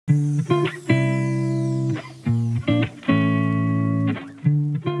Well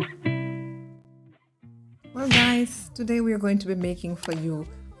guys, today we are going to be making for you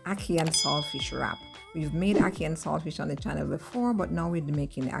ackee and saltfish wrap. We've made ackee and saltfish on the channel before, but now we're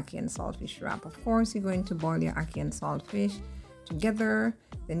making the ackee and saltfish wrap. Of course, you're going to boil your ackee and saltfish together,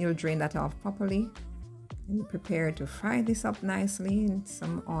 then you'll drain that off properly and prepare to fry this up nicely in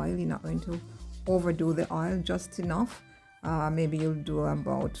some oil. You're not going to overdo the oil, just enough. Maybe you'll do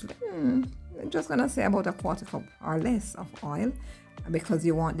about, just gonna say about a quarter cup or less of oil, because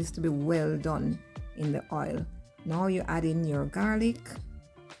you want this to be well done in the oil. Now you add in your garlic.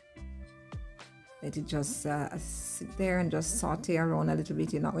 Let it just sit there and just saute around a little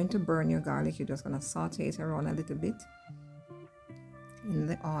bit. You're not going to burn your garlic, you're just going to saute it around a little bit in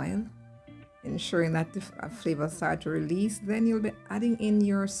the oil, ensuring that the flavors start to release. Then you'll be adding in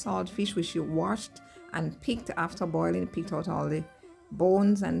your saltfish, which you washed and picked after boiling, picked out all the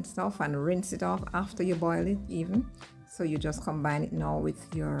bones and stuff and rinse it off after you boil it even. So you just combine it now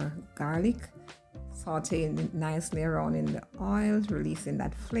with your garlic, sauteing it nicely around in the oil, releasing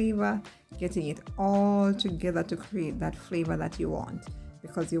that flavor, getting it all together to create that flavor that you want,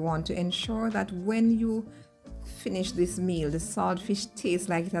 because you want to ensure that when you finish this meal, the saltfish tastes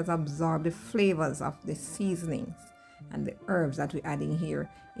like it has absorbed the flavors of the seasonings and the herbs that we're adding here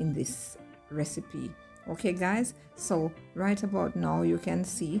in this recipe. Okay guys, so right about now you can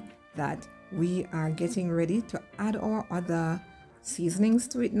see that we are getting ready to add our other seasonings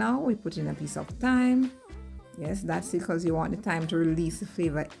to it. Now we put in a piece of thyme. Yes, that's because you want the thyme to release the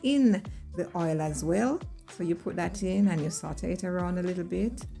flavor in the oil as well. So you put that in and you saute it around a little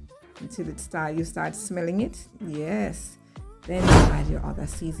bit until you start smelling it. Yes, then you add your other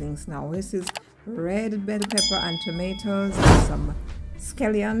seasonings. Now this is red bell pepper and tomatoes and some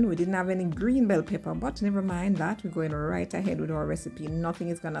escellion. We didn't have any green bell pepper, but never mind that. We're going right ahead with our recipe. Nothing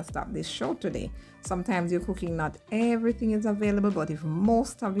is gonna stop this show today. Sometimes you're cooking, not everything is available, but if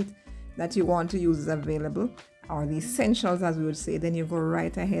most of it that you want to use is available, or the essentials as we would say, then you go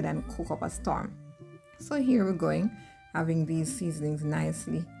right ahead and cook up a storm. So here we're going, having these seasonings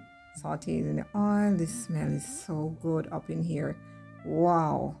nicely sauteed in the oil. This smell is so good up in here.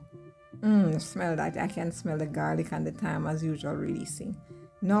 Wow. Smell that. I can smell the garlic and the thyme as usual releasing.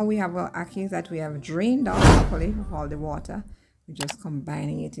 Now we have our ackees that we have drained off properly of all the water. We're just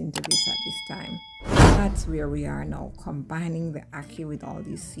combining it into this at this time. That's where we are now, combining the ackee with all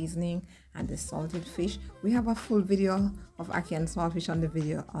this seasoning and the salted fish. We have a full video of ackee and saltfish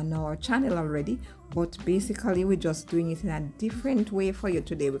on our channel already, but basically we're just doing it in a different way for you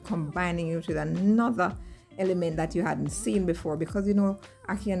today. We're combining it with another element that you hadn't seen before, because you know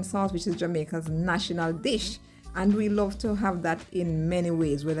ackee and saltfish is Jamaica's national dish, and we love to have that in many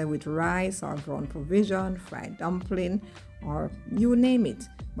ways, whether with rice or ground provision, fried dumpling, or you name it.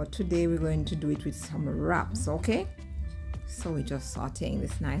 But today we're going to do it with some wraps. Okay, so we're just sauteing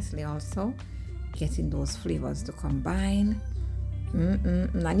this nicely, also getting those flavors to combine.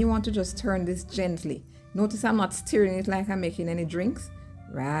 And you want to just turn this gently. Notice I'm not stirring it like I'm making any drinks.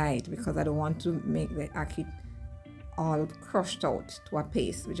 Right, because I don't want to make the ackee all crushed out to a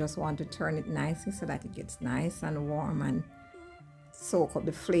paste. We just want to turn it nicely so that it gets nice and warm and soak up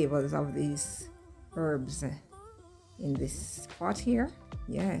the flavors of these herbs in this pot here.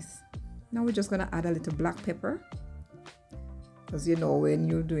 Yes. Now we're just going to add a little black pepper, because you know when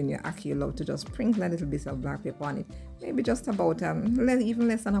you're doing your ackee, you love to just sprinkle a little bit of black pepper on it. Maybe just about even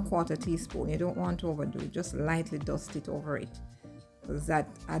less than a quarter teaspoon. You don't want to overdo it. Just lightly dust it over it, because that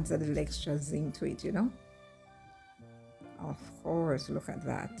adds a little extra zing to it, you know. Of course, look at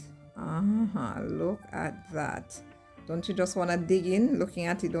that. Look at that. Don't you just want to dig in? Looking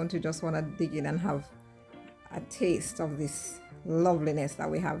at it, don't you just want to dig in and have a taste of this loveliness that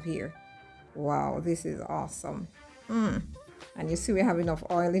we have here? Wow, this is awesome. And you see we have enough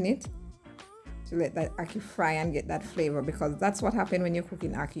oil in it to let that ackee fry and get that flavor, because that's what happens when you're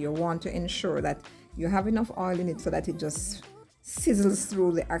cooking ackee. You want to ensure that you have enough oil in it so that it just sizzles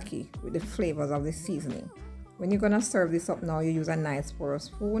through the ackee with the flavors of the seasoning. When you're gonna serve this up now, you use a nice porous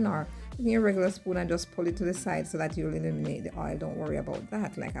spoon, or a regular spoon, and just pull it to the side so that you'll eliminate the oil. Don't worry about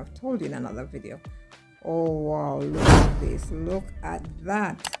that, like I've told you in another video. Oh wow, look at this, look at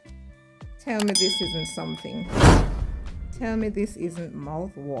that. Tell me this isn't something. Tell me this isn't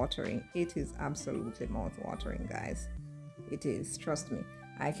mouth-watering. It is absolutely mouth-watering, guys. It is, trust me.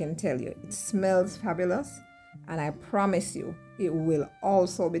 I can tell you, it smells fabulous, and I promise you it will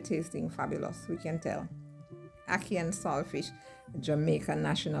also be tasting fabulous. We can tell. Ackee and saltfish, Jamaica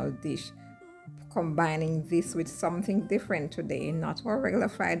national dish. Combining this with something different today, not our regular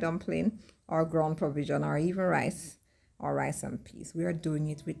fried dumpling or ground provision or even rice or rice and peas. We are doing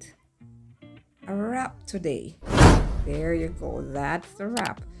it with a wrap today. There you go, that's the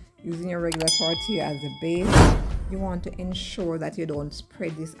wrap. Using your regular tortilla as the base, you want to ensure that you don't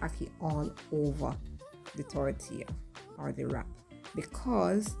spread this ackee all over the tortilla or the wrap,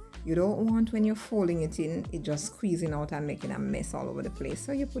 because you don't want, when you're folding it in, it just squeezing out and making a mess all over the place.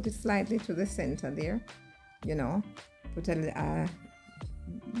 So you put it slightly to the center there, you know, put a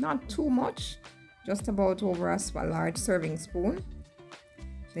not too much, just about over a large serving spoon.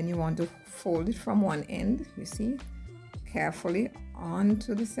 Then you want to fold it from one end, you see, carefully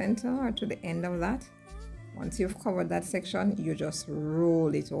onto the center or to the end of that. Once you've covered that section, you just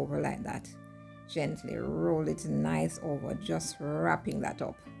roll it over like that. Gently roll it nice over, just wrapping that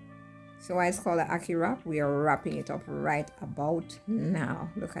up. So why it's called an ackee wrap, we are wrapping it up right about now.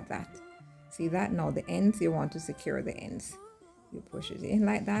 Look at that. See that? Now the ends, you want to secure the ends. You push it in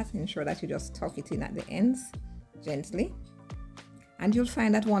like that, ensure that you just tuck it in at the ends gently. And you'll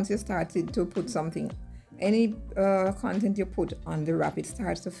find that once you started to put something, any content you put on the wrap, it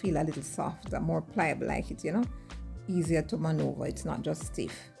starts to feel a little softer, more pliable like it, you know, easier to maneuver. It's not just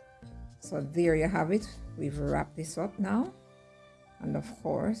stiff. So there you have it. We've wrapped this up now. And of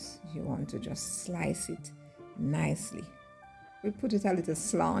course, you want to just slice it nicely. We put it a little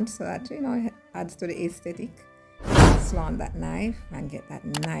slant so that, you know, it adds to the aesthetic. Slant that knife and get that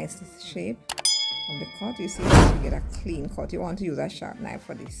nice shape of the cut. You see that you get a clean cut. You want to use a sharp knife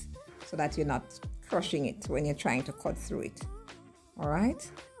for this so that you're not crushing it when you're trying to cut through it. All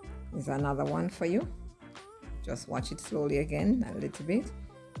right, here's another one for you. Just watch it slowly again, a little bit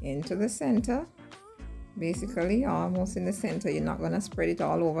into the center. Basically almost in the center. You're not going to spread it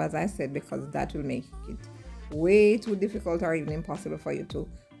all over, as I said, because that will make it way too difficult or even impossible for you to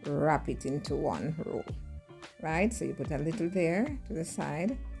wrap it into one roll, right? So you put a little there to the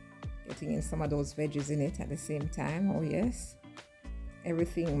side, getting in some of those veggies in it at the same time. Oh yes,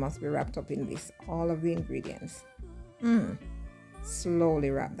 everything must be wrapped up in this, all of the ingredients. Slowly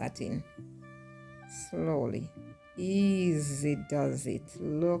wrap that in, slowly, easy does it.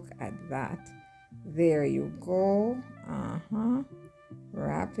 Look at that. There you go.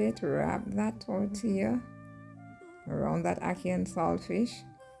 Wrap that tortilla around that ackee and saltfish.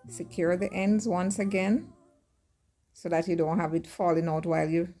 Secure the ends once again so that you don't have it falling out while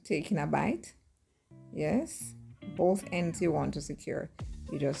you're taking a bite. Yes, both ends you want to secure.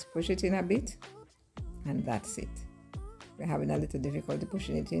 You just push it in a bit and that's it. If you're having a little difficulty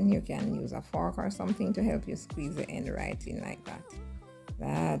pushing it in, you can use a fork or something to help you squeeze the end right in like that.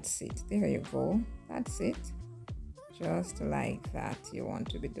 That's it. There you go. That's it. Just like that. You want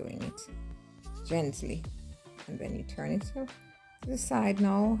to be doing it gently. And then you turn it up to the side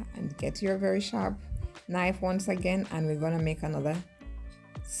now and get your very sharp knife once again. And we're going to make another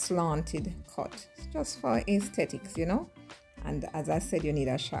slanted cut. Just for aesthetics, you know. And as I said, you need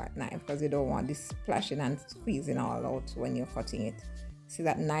a sharp knife because you don't want this splashing and squeezing all out when you're cutting it. See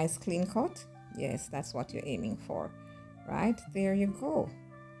that nice clean cut? Yes, that's what you're aiming for. Right, there you go.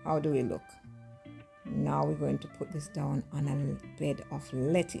 How do we look? Now we're going to put this down on a bed of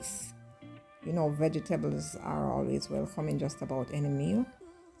lettuce. You know, vegetables are always welcome in just about any meal.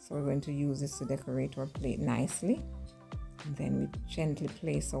 So we're going to use this to decorate our plate nicely. And then we gently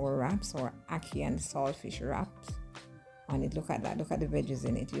place our wraps, our ackee and saltfish wraps on it. Look at that. Look at the veggies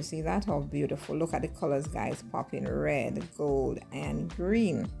in it. You see that? How beautiful. Look at the colors, guys, popping red, gold, and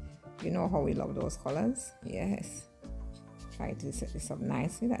green. You know how we love those colors? Yes. Try to set this up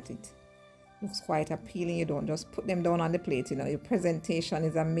nicely that it looks quite appealing. You don't just put them down on the plate, you know. Your presentation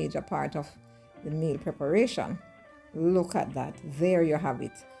is a major part of the meal preparation. Look at that. There you have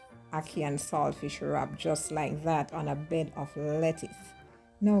it. Ackee and saltfish wrap just like that on a bed of lettuce.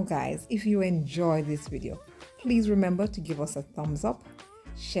 Now guys, if you enjoyed this video, please remember to give us a thumbs up,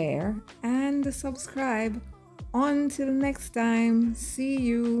 share, and subscribe. Until next time, see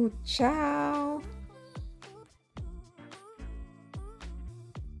you. Ciao.